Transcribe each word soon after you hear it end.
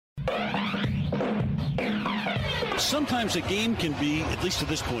sometimes a game can be, at least to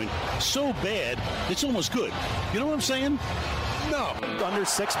this point, so bad it's almost good. You know what I'm saying? No. Under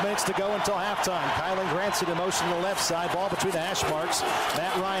 6 minutes to go until halftime. Kylan Granson in motion to the left side. Ball between the hash marks.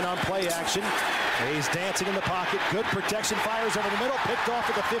 Matt Ryan on play action. He's dancing in the pocket. Good protection. Fires over the middle. Picked off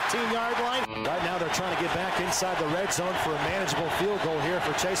at the 15-yard line. Right now they're trying to get back inside the red zone for a manageable field goal here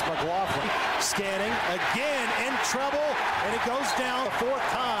for Chase McLaughlin. Scanning. Again in trouble. And it goes down a fourth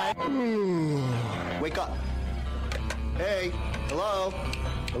time. Wake up. Hey. Hello.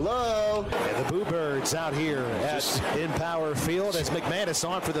 Hello. And the Boo Birds out here at Empower Field as McManus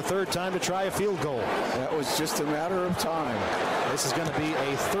on for the third time to try a field goal. That was just a matter of time. This is going to be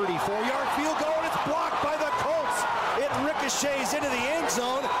a 34-yard field goal, and it's blocked by the Colts. It ricochets into the end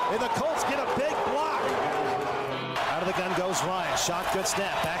zone, and the Colts get a big block. Out of the gun goes Ryan. Shotgun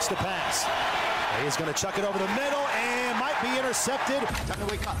snap. Backs to pass. He's going to chuck it over the middle and might be intercepted. Time to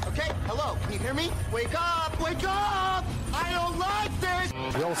wake up. Okay, hello. Can you hear me? Wake up! Wake up! I don't like this!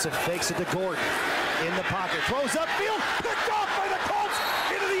 Wilson fakes it to Gordon. In the pocket. Throws upfield. Picked off by the Colts.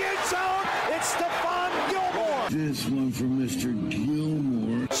 Into the end zone. It's Stephon Gilmore. This one for Mr.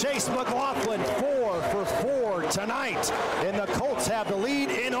 Gilmore. Chase McLaughlin 4 for 4 tonight. And the Colts have the lead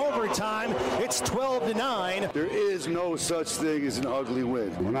in overtime. It's 12-9. There is no such thing as an ugly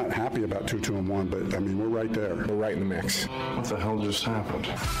win. We're not happy about 2-2-1, but I mean, we're right there. We're right in the mix. What the hell just happened?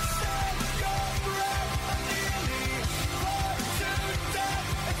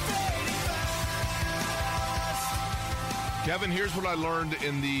 Kevin, here's what I learned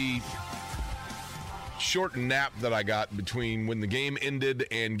in the short nap that I got between when the game ended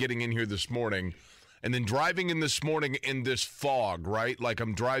and getting in here this morning, and then driving in this morning in this fog, right? Like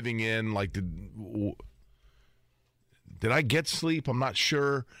I'm driving in, like, did I get sleep? I'm not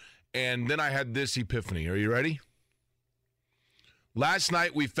sure. And then I had this epiphany. Are you ready? Last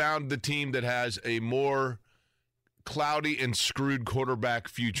night we found the team that has a more cloudy and screwed quarterback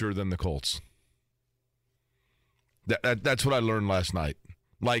future than the Colts. That's what I learned last night.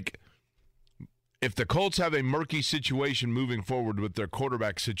 Like, if the Colts have a murky situation moving forward with their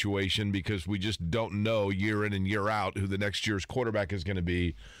quarterback situation because we just don't know year in and year out who the next year's quarterback is going to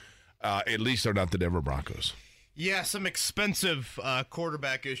be, at least they're not the Denver Broncos. Yeah, some expensive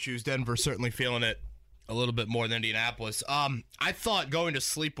quarterback issues. Denver certainly feeling it a little bit more than Indianapolis. I thought going to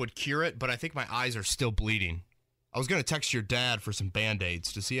sleep would cure it, but I think my eyes are still bleeding. I was going to text your dad for some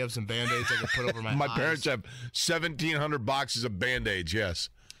Band-Aids. Does he have some Band-Aids I could put over my eyes? My parents have 1,700 boxes of Band-Aids, yes.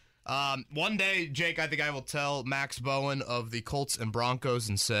 One day, Jake, I think I will tell Max Bowen of the Colts and Broncos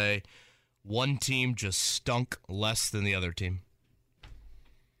and say, one team just stunk less than the other team.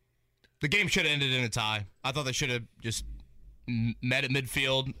 The game should have ended in a tie. I thought they should have just met at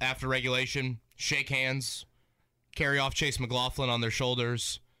midfield after regulation, shake hands, carry off Chase McLaughlin on their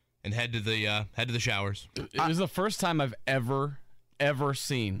shoulders, and head to the showers. It was the first time I've ever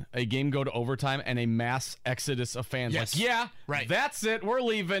seen a game go to overtime and a mass exodus of fans. Yes. Like, yeah, right. That's it. We're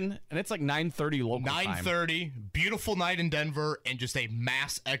leaving. And it's like 9:30 local time. 9:30, beautiful night in Denver, and just a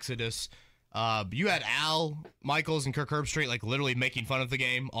mass exodus. You had Al Michaels and Kirk Herbstreit like literally making fun of the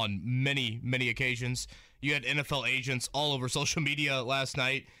game on many, many occasions. You had NFL agents all over social media last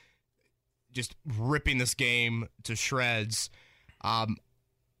night just ripping this game to shreds.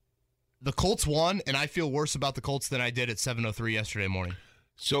 The Colts won, and I feel worse about the Colts than I did at 7:03 yesterday morning.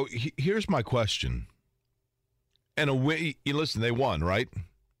 So here's my question. And listen, they won, right?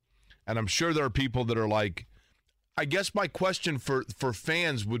 And I'm sure there are people that are like, I guess my question for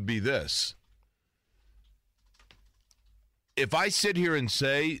fans would be this. If I sit here and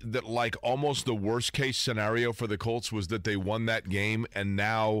say that like almost the worst case scenario for the Colts was that they won that game and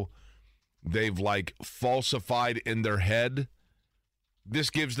now they've like falsified in their head,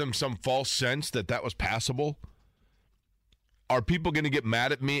 this gives them some false sense that was passable. Are people going to get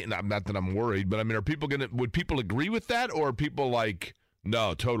mad at me? Not that I'm worried, but I mean, would people agree with that? Or are people like,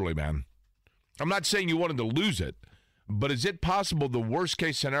 no, totally, man. I'm not saying you wanted to lose it, but is it possible the worst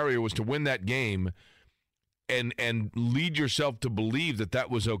case scenario was to win that game and lead yourself to believe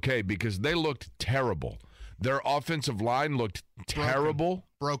that was okay? Because they looked terrible. Their offensive line looked terrible.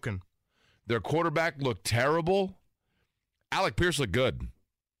 Broken. Their quarterback looked terrible. Alec Pierce looked good.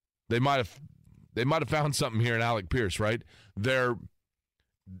 They might have found something here in Alec Pierce, right?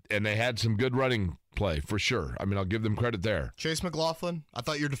 And they had some good running play for sure. I mean, I'll give them credit there. Chase McLaughlin, I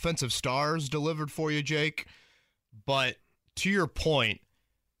thought your defensive stars delivered for you, Jake. But to your point,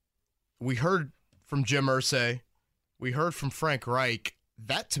 we heard from Jim Irsay, we heard from Frank Reich.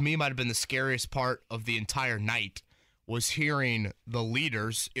 That to me might have been the scariest part of the entire night, was hearing the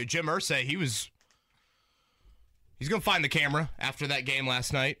leaders. Jim Irsay, he's going to find the camera after that game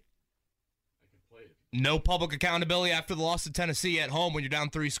last night. no public accountability after the loss to Tennessee at home when you're down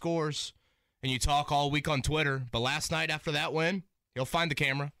 3 scores and you talk all week on Twitter. But last night after that win, he'll find the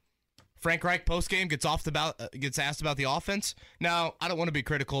camera. Frank Reich postgame gets asked about the offense. Now, I don't want to be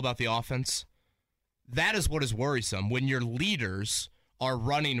critical about the offense. That is what is worrisome when your leaders are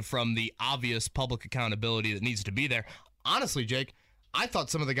running from the obvious public accountability that needs to be there. Honestly, Jake, I thought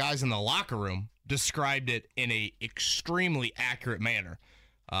some of the guys in the locker room described it in a extremely accurate manner.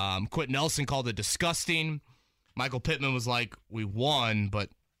 Quentin Nelson called it disgusting. Michael Pittman was like, we won, but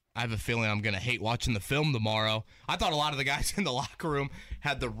I have a feeling I'm going to hate watching the film tomorrow. I thought a lot of the guys in the locker room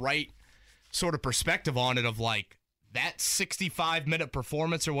had the right sort of perspective on it of like, that 65-minute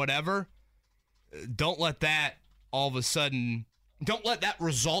performance or whatever, don't let that all of a sudden, don't let that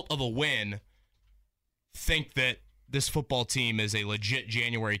result of a win think that this football team is a legit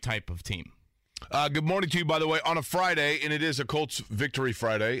January type of team. Good morning to you, by the way, on a Friday, and it is a Colts victory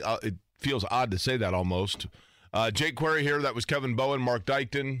Friday. It feels odd to say that almost. Jake Query here. That was Kevin Bowen, Mark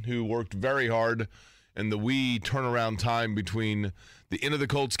Dykton, who worked very hard in the wee turnaround time between the end of the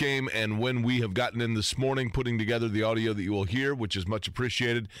Colts game and when we have gotten in this morning, putting together the audio that you will hear, which is much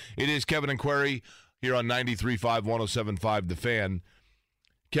appreciated. It is Kevin and Query here on 93.5, 107.5 The Fan.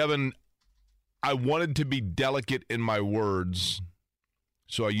 Kevin, I wanted to be delicate in my words,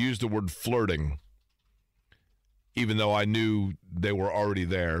 so I used the word flirting, even though I knew they were already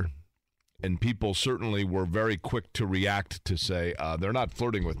there. And people certainly were very quick to react to say, they're not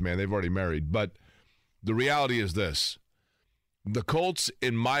flirting with me, they've already married. But the reality is this. The Colts,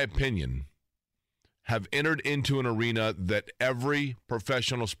 in my opinion, have entered into an arena that every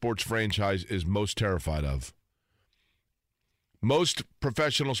professional sports franchise is most terrified of. Most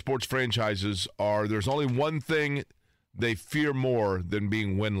professional sports franchises there's only one thing they fear more than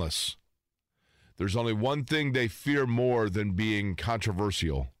being winless. There's only one thing they fear more than being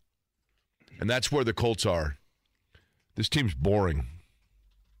controversial. And that's where the Colts are. This team's boring.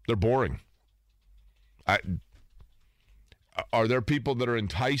 They're boring. Are there people that are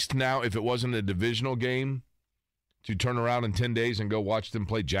enticed now, if it wasn't a divisional game, to turn around in 10 days and go watch them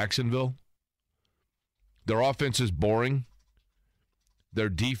play Jacksonville? Their offense is boring. Their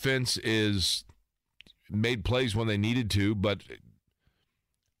defense is made plays when they needed to, but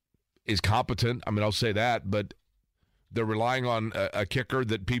is competent. I mean, I'll say that, but they're relying on a kicker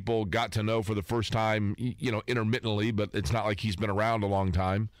that people got to know for the first time, intermittently, but it's not like he's been around a long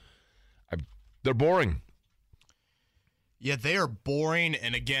time. They're boring. Yeah, they are boring,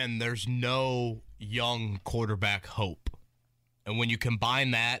 and again, there's no young quarterback hope. And when you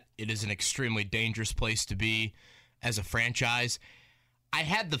combine that, it is an extremely dangerous place to be as a franchise. I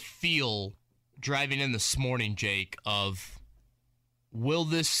had the feel driving in this morning, Jake, of will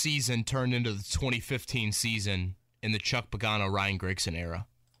this season turn into the 2015 season in the Chuck Pagano, Ryan Grigson era?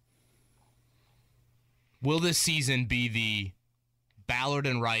 Will this season be the Ballard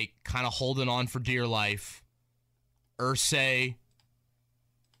and Wright kind of holding on for dear life? Irsay,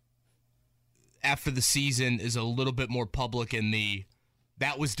 after the season, is a little bit more public in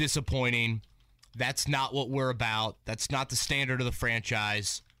that was disappointing. That's not what we're about. That's not the standard of the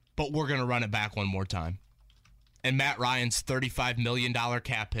franchise, but we're going to run it back one more time. And Matt Ryan's $35 million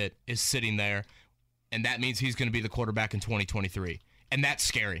cap hit is sitting there, and that means he's going to be the quarterback in 2023. And that's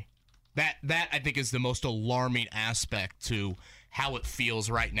scary. That I think is the most alarming aspect to how it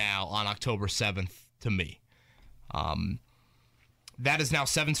feels right now on October 7th to me. That is now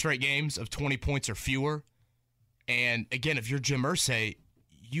 7 straight games of 20 points or fewer. And again, if you're Jim Irsay,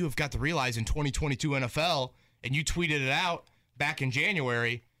 you have got to realize in 2022 NFL, and you tweeted it out back in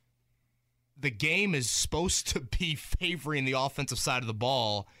January, the game is supposed to be favoring the offensive side of the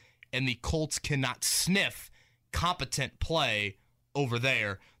ball, and the Colts cannot sniff competent play over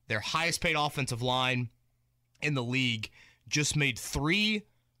there. Their highest paid offensive line in the league just made 3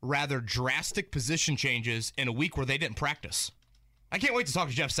 rather drastic position changes in a week where they didn't practice. I can't wait to talk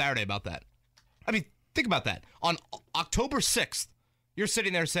to Jeff Saturday about that. I mean, think about that. On October 6th, you're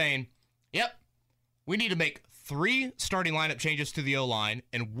sitting there saying, yep, we need to make 3 starting lineup changes to the O-line,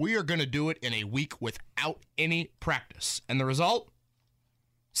 and we are going to do it in a week without any practice. And the result?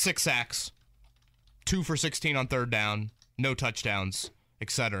 6 sacks, 2 for 16 on third down, no touchdowns,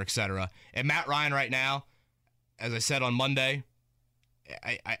 et cetera, et cetera. And Matt Ryan right now, as I said on Monday,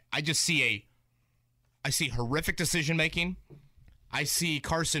 I just see horrific decision making. I see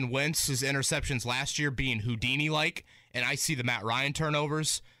Carson Wentz's interceptions last year being Houdini-like, and I see the Matt Ryan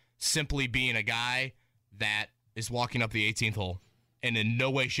turnovers simply being a guy that is walking up the 18th hole. And in no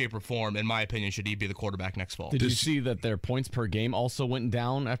way, shape, or form, in my opinion, should he be the quarterback next fall. Did you see that their points per game also went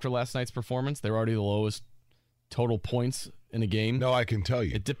down after last night's performance? They're already the lowest total points in a game. No, I can tell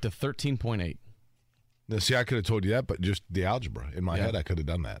you. It dipped to 13.8. Now, see, I could have told you that, but just the algebra. In my head, I could have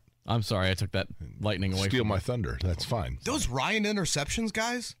done that. I'm sorry, I took that lightning away. Steal my thunder. That's fine. Those Ryan interceptions,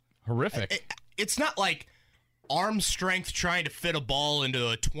 guys? Horrific. It's not like arm strength trying to fit a ball into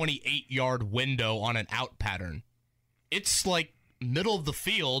a 28-yard window on an out pattern. It's like middle of the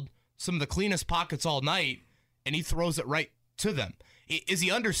field, some of the cleanest pockets all night, and he throws it right to them. Is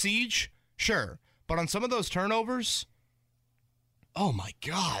he under siege? Sure. But on some of those turnovers, oh my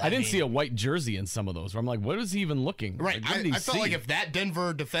God. I didn't see a white jersey in some of those where I'm like, what is he even looking? Right. Like, I felt like if that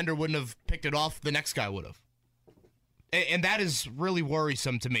Denver defender wouldn't have picked it off, the next guy would have. And that is really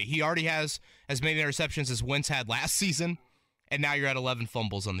worrisome to me. He already has as many interceptions as Wentz had last season, and now you're at 11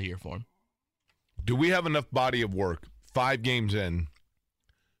 fumbles on the year for him. Do we have enough body of work, 5 games in,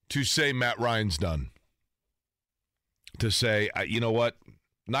 to say Matt Ryan's done? To say, you know what,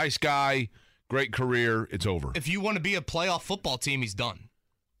 nice guy, great career, it's over. If you want to be a playoff football team, he's done.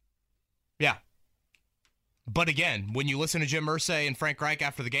 Yeah. But again, when you listen to Jim Irsay and Frank Reich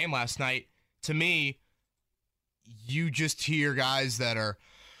after the game last night, to me, you just hear guys that are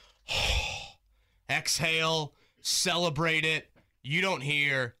exhale, celebrate it. You don't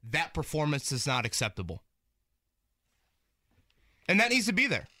hear that performance is not acceptable. And that needs to be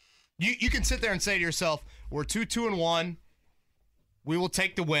there. You can sit there and say to yourself, we're 2-2-1. We will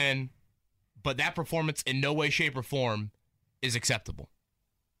take the win, but that performance in no way, shape, or form is acceptable.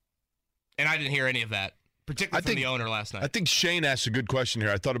 And I didn't hear any of that, particularly from the owner last night. I think Shane asked a good question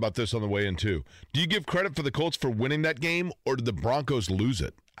here. I thought about this on the way in, too. Do you give credit for the Colts for winning that game, or did the Broncos lose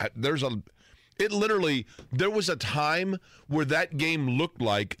it? There was a time where that game looked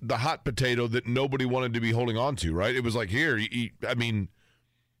like the hot potato that nobody wanted to be holding on to, right? It was like, here,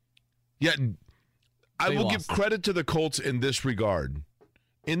 I will give credit to the Colts in this regard.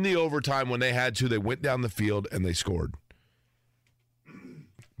 In the overtime, when they had to, they went down the field and they scored.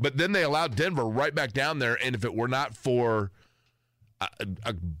 But then they allowed Denver right back down there, and if it were not for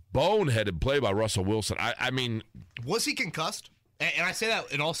a boneheaded play by Russell Wilson, I mean... Was he concussed? And I say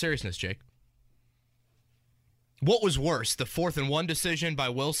that in all seriousness, Jake. What was worse, the 4th and 1 decision by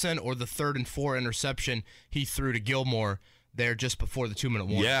Wilson or the 3rd and 4 interception he threw to Gilmore there just before the 2-minute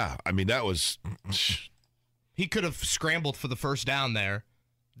warning? Yeah, I mean, that was... He could have scrambled for the first down there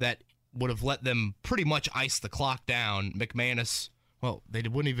that would have let them pretty much ice the clock down. McManus, well, they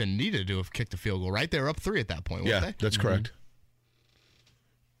wouldn't even need to have kicked a field goal, right? They were up 3 at that point, weren't they? That's correct.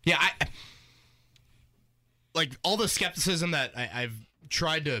 Yeah, like all the skepticism that I've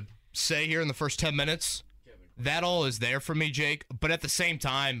tried to say here in the first 10 minutes, that all is there for me, Jake. But at the same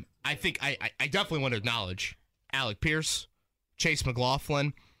time, I think I definitely want to acknowledge Alec Pierce, Chase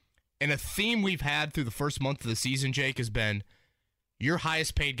McLaughlin, and a theme we've had through the first month of the season, Jake, has been your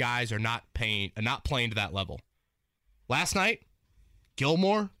highest paid guys are not playing to that level. Last night,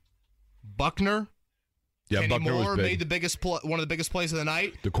 Gilmore, Buckner, Kenny Buckner Moore was big. made the biggest one of the biggest plays of the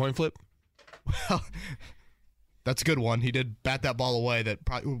night. The coin flip? Well, that's a good one. He did bat that ball away. That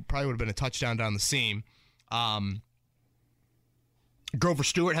probably would have been a touchdown down the seam. Grover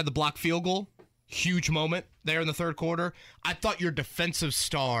Stewart had the blocked field goal. Huge moment there in the third quarter. I thought your defensive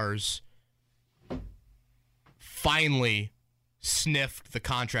stars finally sniffed the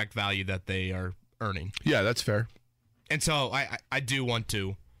contract value that they are earning. Yeah, that's fair. And so I do want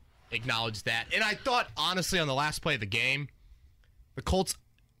to acknowledge that. And I thought, honestly, on the last play of the game, the Colts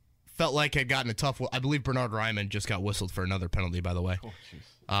felt like had gotten a tough. I believe Bernard Ryman just got whistled for another penalty, by the way.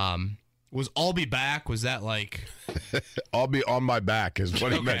 Was "I'll be back"? Was that like "I'll be on my back" is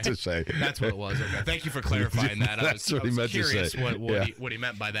what he meant to say. That's what it was. Okay. Thank you for clarifying that. That's what he meant to say. What he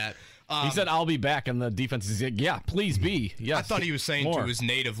meant by that. He said, "I'll be back," and the defense is like, "Yeah, please be." Yes. I thought he was saying to his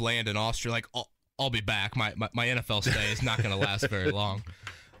native land in Austria, like, "I'll be back. My NFL stay is not going to last very long."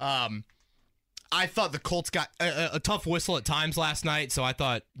 I thought the Colts got a tough whistle at times last night, so I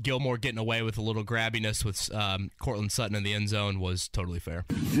thought Gilmore getting away with a little grabbiness with Cortland Sutton in the end zone was totally fair.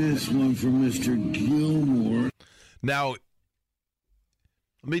 This one for Mr. Gilmore. Now,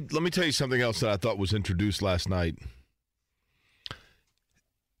 let me tell you something else that I thought was introduced last night.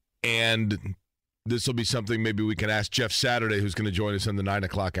 And this will be something maybe we can ask Jeff Saturday, who's going to join us in the 9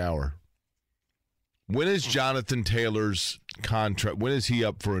 o'clock hour. When is Jonathan Taylor's contract? When is he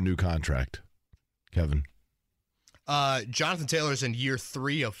up for a new contract, Kevin? Jonathan Taylor's in year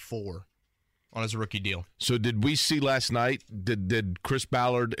 3 of 4 on his rookie deal. So did we see last night, did Chris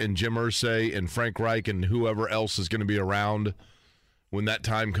Ballard and Jim Irsay and Frank Reich and whoever else is going to be around when that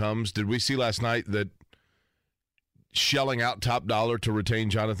time comes, did we see last night that shelling out top dollar to retain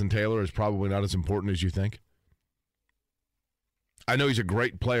Jonathan Taylor is probably not as important as you think? I know he's a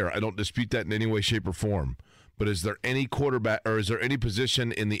great player. I don't dispute that in any way, shape, or form. but is there any quarterback or is there any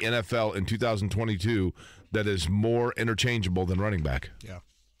position in the NFL in 2022 that is more interchangeable than running back? Yeah.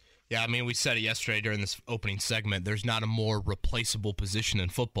 Yeah, I mean, we said it yesterday during this opening segment. There's not a more replaceable position in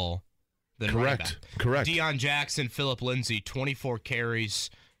football than running back. Correct. Deion Jackson, Phillip Lindsay, 24 carries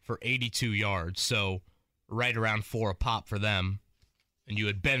for 82 yards. So right around 4 a pop for them. And you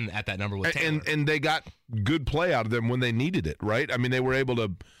had been at that number with Taylor. And they got good play out of them when they needed it, right? I mean, they were able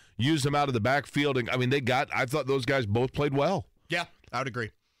to use them out of the backfield. And I mean, I thought those guys both played well. Yeah, I would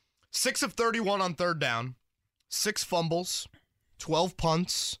agree. 6 of 31 on third down, 6 fumbles, 12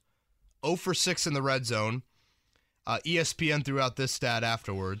 punts, 0 for 6 in the red zone. ESPN threw out this stat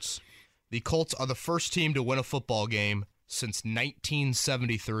afterwards. The Colts are the first team to win a football game since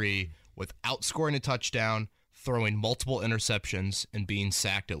 1973 without scoring a touchdown, throwing multiple interceptions, and being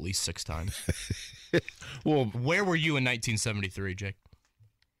sacked at least 6 times. Well, where were you in 1973, Jake?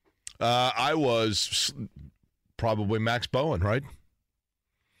 I was probably Max Bowen, right?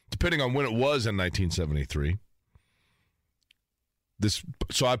 Depending on when it was in 1973.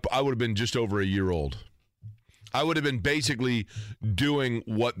 So I would have been just over a year old. I would have been basically doing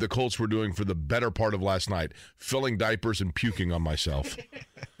what the Colts were doing for the better part of last night, filling diapers and puking on myself.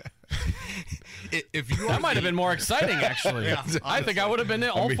 That might have been more exciting, actually. Yeah, I think I would have been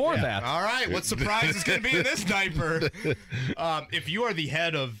all for that. All right, what surprise is going to be in this diaper? If you are the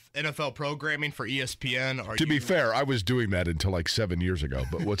head of NFL programming for ESPN, to be fair, I was doing that until like 7 years ago.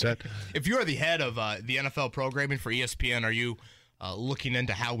 But what's that? If you are the head of the NFL programming for ESPN, are you looking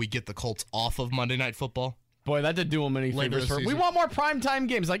into how we get the Colts off of Monday Night Football? Boy, that did do him any favors. We want more primetime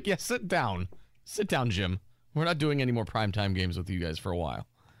games. Like, yeah, sit down. Sit down, Jim. We're not doing any more primetime games with you guys for a while.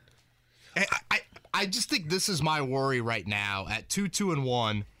 I just think this is my worry right now. At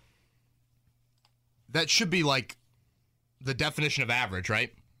 2-2-1, that should be like the definition of average,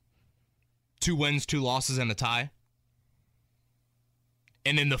 right? 2 wins, 2 losses, and a tie.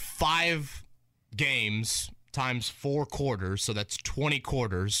 And in the 5 games times 4 quarters, so that's 20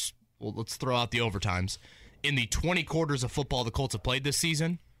 quarters. Well, let's throw out the overtimes. In the 20 quarters of football the Colts have played this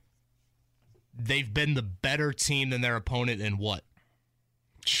season, they've been the better team than their opponent in what?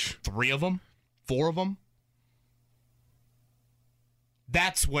 3 of them? 4 of them?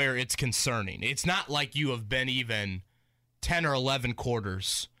 That's where it's concerning. It's not like you have been even 10 or 11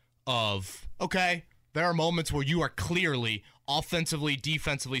 quarters of, okay, there are moments where you are clearly offensively,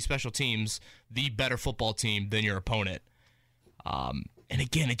 defensively, special teams, the better football team than your opponent. And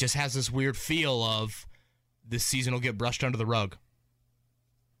again, it just has this weird feel of this season will get brushed under the rug.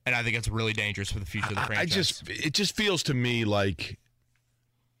 And I think it's really dangerous for the future of the franchise. It just feels to me like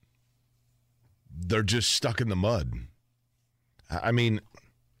they're just stuck in the mud. I mean,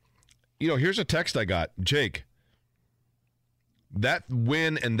 here's a text I got. Jake, that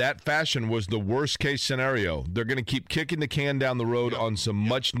win in that fashion was the worst case scenario. They're going to keep kicking the can down the road on some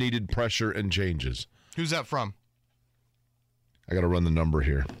much needed pressure and changes. Who's that from? I got to run the number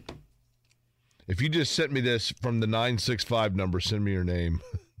here. If you just sent me this from the 965 number, send me your name.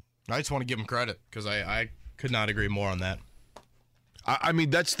 I just want to give him credit because I could not agree more on that. I mean,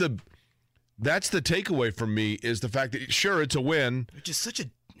 that's the takeaway from me is the fact that, sure, it's a win. Which is such a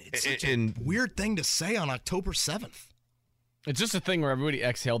weird thing to say on October 7th. It's just a thing where everybody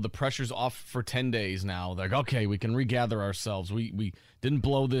exhaled. The pressure's off for 10 days now. They're like, okay, we can regather ourselves. We didn't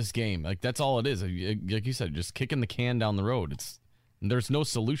blow this game. Like, that's all it is. Like you said, just kicking the can down the road. There's no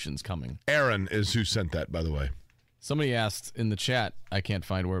solutions coming. Aaron is who sent that, by the way. Somebody asked in the chat, I can't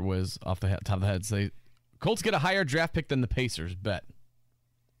find where it was off the top of the head, say, Colts get a higher draft pick than the Pacers, bet.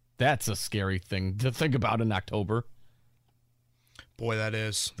 That's a scary thing to think about in October. Boy, that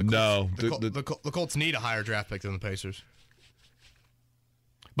is. The Colts need a higher draft pick than the Pacers.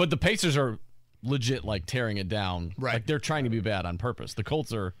 But the Pacers are legit, like, tearing it down. Right. Like, they're trying to be bad on purpose. The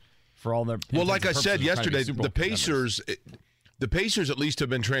Colts are, for all their... Well, like I said yesterday, the Pacers... The Pacers at least have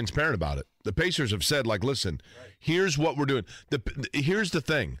been transparent about it. The Pacers have said, like, listen, here's what we're doing. Here's the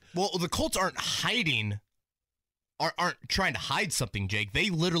thing. Well, the Colts aren't hiding, aren't trying to hide something, Jake. They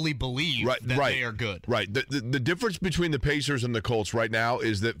literally believe that they are good. Right. The difference between the Pacers and the Colts right now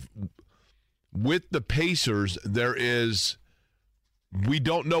is that with the Pacers, we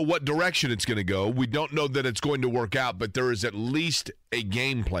don't know what direction it's going to go. We don't know that it's going to work out, but there is at least a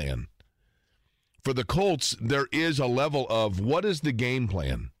game plan. For the Colts, there is a level of what is the game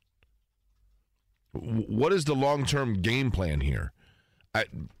plan? What is the long-term game plan here?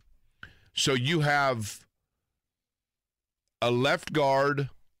 So you have a left guard,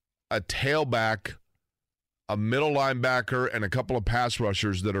 a tailback, a middle linebacker, and a couple of pass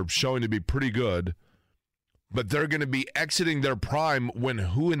rushers that are showing to be pretty good, but they're going to be exiting their prime when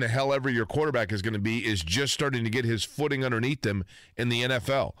who in the hell ever your quarterback is going to be is just starting to get his footing underneath them in the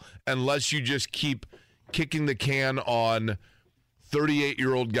NFL, unless you just keep kicking the can on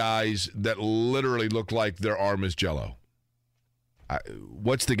 38-year-old guys that literally look like their arm is Jell-O.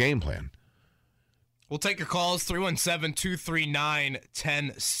 What's the game plan? We'll take your calls,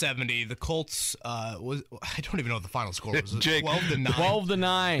 317-239-1070. The Colts, I don't even know what the final score was. Jake, 12-9.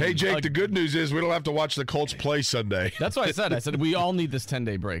 12-9. Hey, Jake, the good news is we don't have to watch the Colts play Sunday. That's what I said. I said we all need this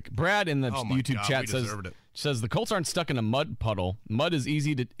 10-day break. Brad in the YouTube chat says the Colts aren't stuck in a mud puddle. Mud is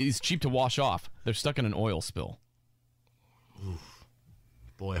cheap to wash off. They're stuck in an oil spill. Oof.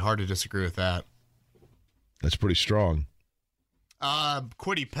 Boy, hard to disagree with that. That's pretty strong.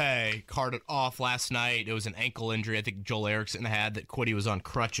 Kwity Paye carted off last night. It was an ankle injury I think Joel Erickson had that Kwity was on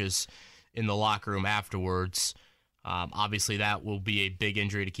crutches in the locker room afterwards. Obviously, that will be a big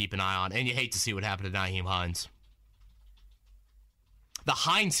injury to keep an eye on. And you hate to see what happened to Nyheim Hines. The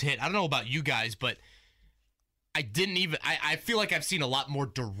Hines hit, I don't know about you guys, but I feel like I've seen a lot more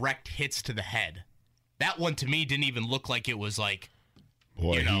direct hits to the head. That one to me didn't even look like it was like,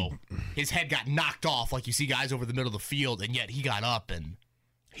 boy, his head got knocked off like you see guys over the middle of the field, and yet he got up and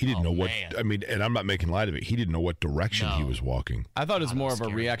he didn't know what. I mean, and I'm not making light of it. He didn't know what direction he was walking. I thought it was more of a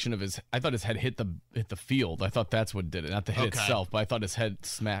reaction of his. I thought his head hit the field. I thought that's what did it, not the hit itself. But I thought his head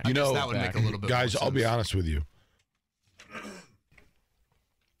smacked. You know, that would make a little bit guys. More I'll be honest with you,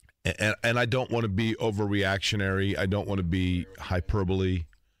 and I don't want to be overreactionary. I don't want to be hyperbole.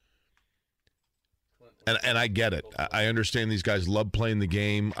 And I get it. I understand these guys love playing the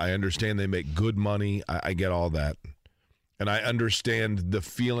game. I understand they make good money. I get all that. And I understand the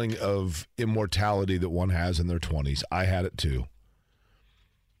feeling of immortality that one has in their 20s. I had it too.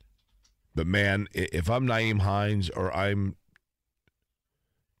 But, man, if I'm Nyheim Hines or I'm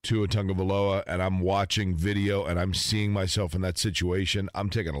Tua Tagovailoa and I'm watching video and I'm seeing myself in that situation, I'm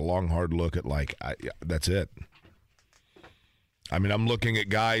taking a long, hard look at, that's it. I mean, I'm looking at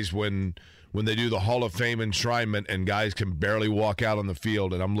guys when they do the Hall of Fame enshrinement and guys can barely walk out on the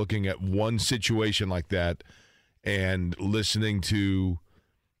field, and I'm looking at one situation like that and listening to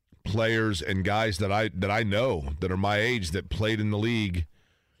players and guys that I know that are my age that played in the league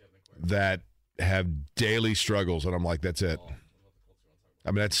that have daily struggles, and I'm like, that's it.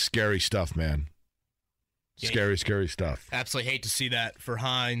 I mean, that's scary stuff, man. Scary, scary stuff. Absolutely hate to see that for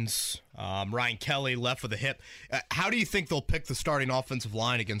Hines. Ryan Kelly left with a hip. How do you think they'll pick the starting offensive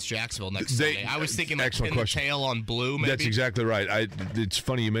line against Jacksonville next Sunday? I was thinking like pin the tail on blue, maybe. That's exactly right. It's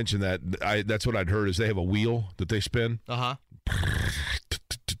funny you mentioned that. That's what I'd heard is they have a wheel that they spin. Uh-huh.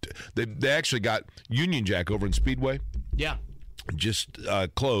 They actually got Union Jack over in Speedway. Yeah. Just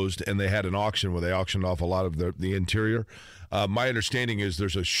closed, and they had an auction where they auctioned off a lot of the interior. My understanding is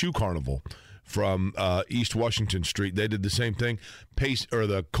there's a shoe carnival from East Washington Street. They did the same thing.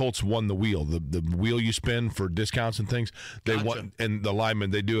 The Colts won the wheel, the wheel you spin for discounts and things. They won, and the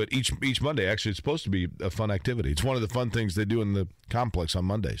linemen, they do it each Monday. Actually, it's supposed to be a fun activity. It's one of the fun things they do in the complex on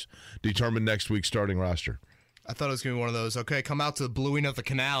Mondays. Determine next week's starting roster. I thought it was going to be one of those, okay, come out to the bluing of the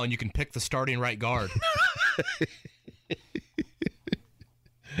canal and you can pick the starting right guard.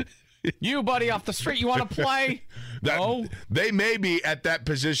 You, buddy, off the street, you want to play? No. They may be at that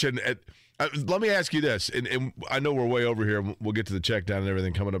position at – let me ask you this, and I know we're way over here. We'll get to the check down and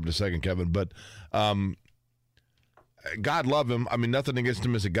everything coming up in a second, Kevin. But God love him. I mean, nothing against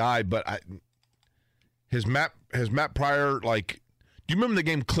him as a guy, but has Matt Pryor, do you remember the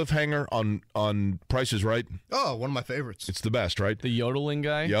game Cliffhanger on Price is Right? Oh, one of my favorites. It's the best, right? The yodeling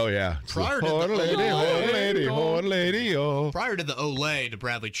guy? Oh, yeah. Pryor did lady, oh. Pryor did the Olay to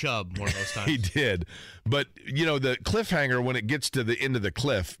Bradley Chubb one of those times. He did. But, the cliffhanger, when it gets to the end of the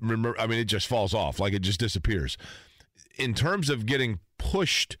cliff, remember, I mean, it just falls off. Like, it just disappears. In terms of getting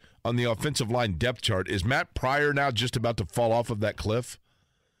pushed on the offensive line depth chart, is Matt Pryor now just about to fall off of that cliff?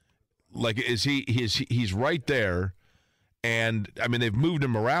 Like, he's right there. And, I mean, they've moved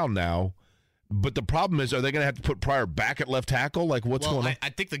him around now. But the problem is, are they going to have to put Pryor back at left tackle? Like, what's going on? I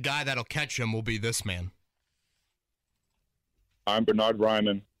think the guy that'll catch him will be this man. I'm Bernard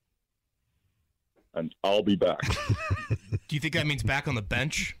Ryman, and I'll be back. Do you think that means back on the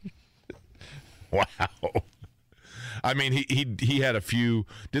bench? Wow. I mean, he had a few.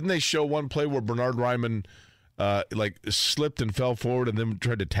 Didn't they show one play where Bernard Ryman, slipped and fell forward and then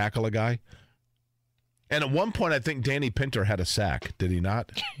tried to tackle a guy? And at one point, I think Danny Pinter had a sack. Did he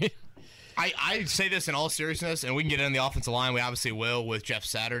not? I say this in all seriousness, and we can get in the offensive line. We obviously will with Jeff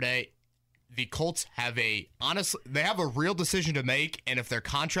Saturday. The Colts have they have a real decision to make, and if their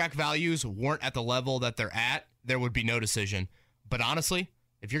contract values weren't at the level that they're at, there would be no decision. But honestly,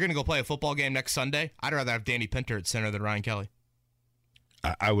 If you're going to go play a football game next Sunday, I'd rather have Danny Pinter at center than Ryan Kelly.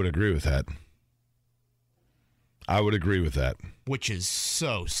 I would agree with that. Which is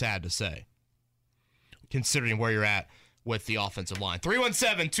so sad to say, considering where you're at with the offensive line.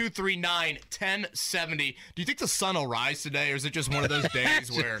 317-239-1070. Do you think the sun will rise today, or is it just one of those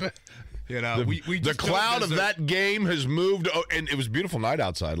days where, we the cloud of that game has moved, and it was a beautiful night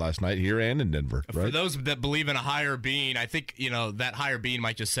outside last night here and in Denver. Right? For those that believe in a higher being, I think, that higher being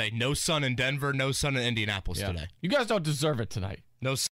might just say, no sun in Denver, no sun in Indianapolis today. You guys don't deserve it tonight. No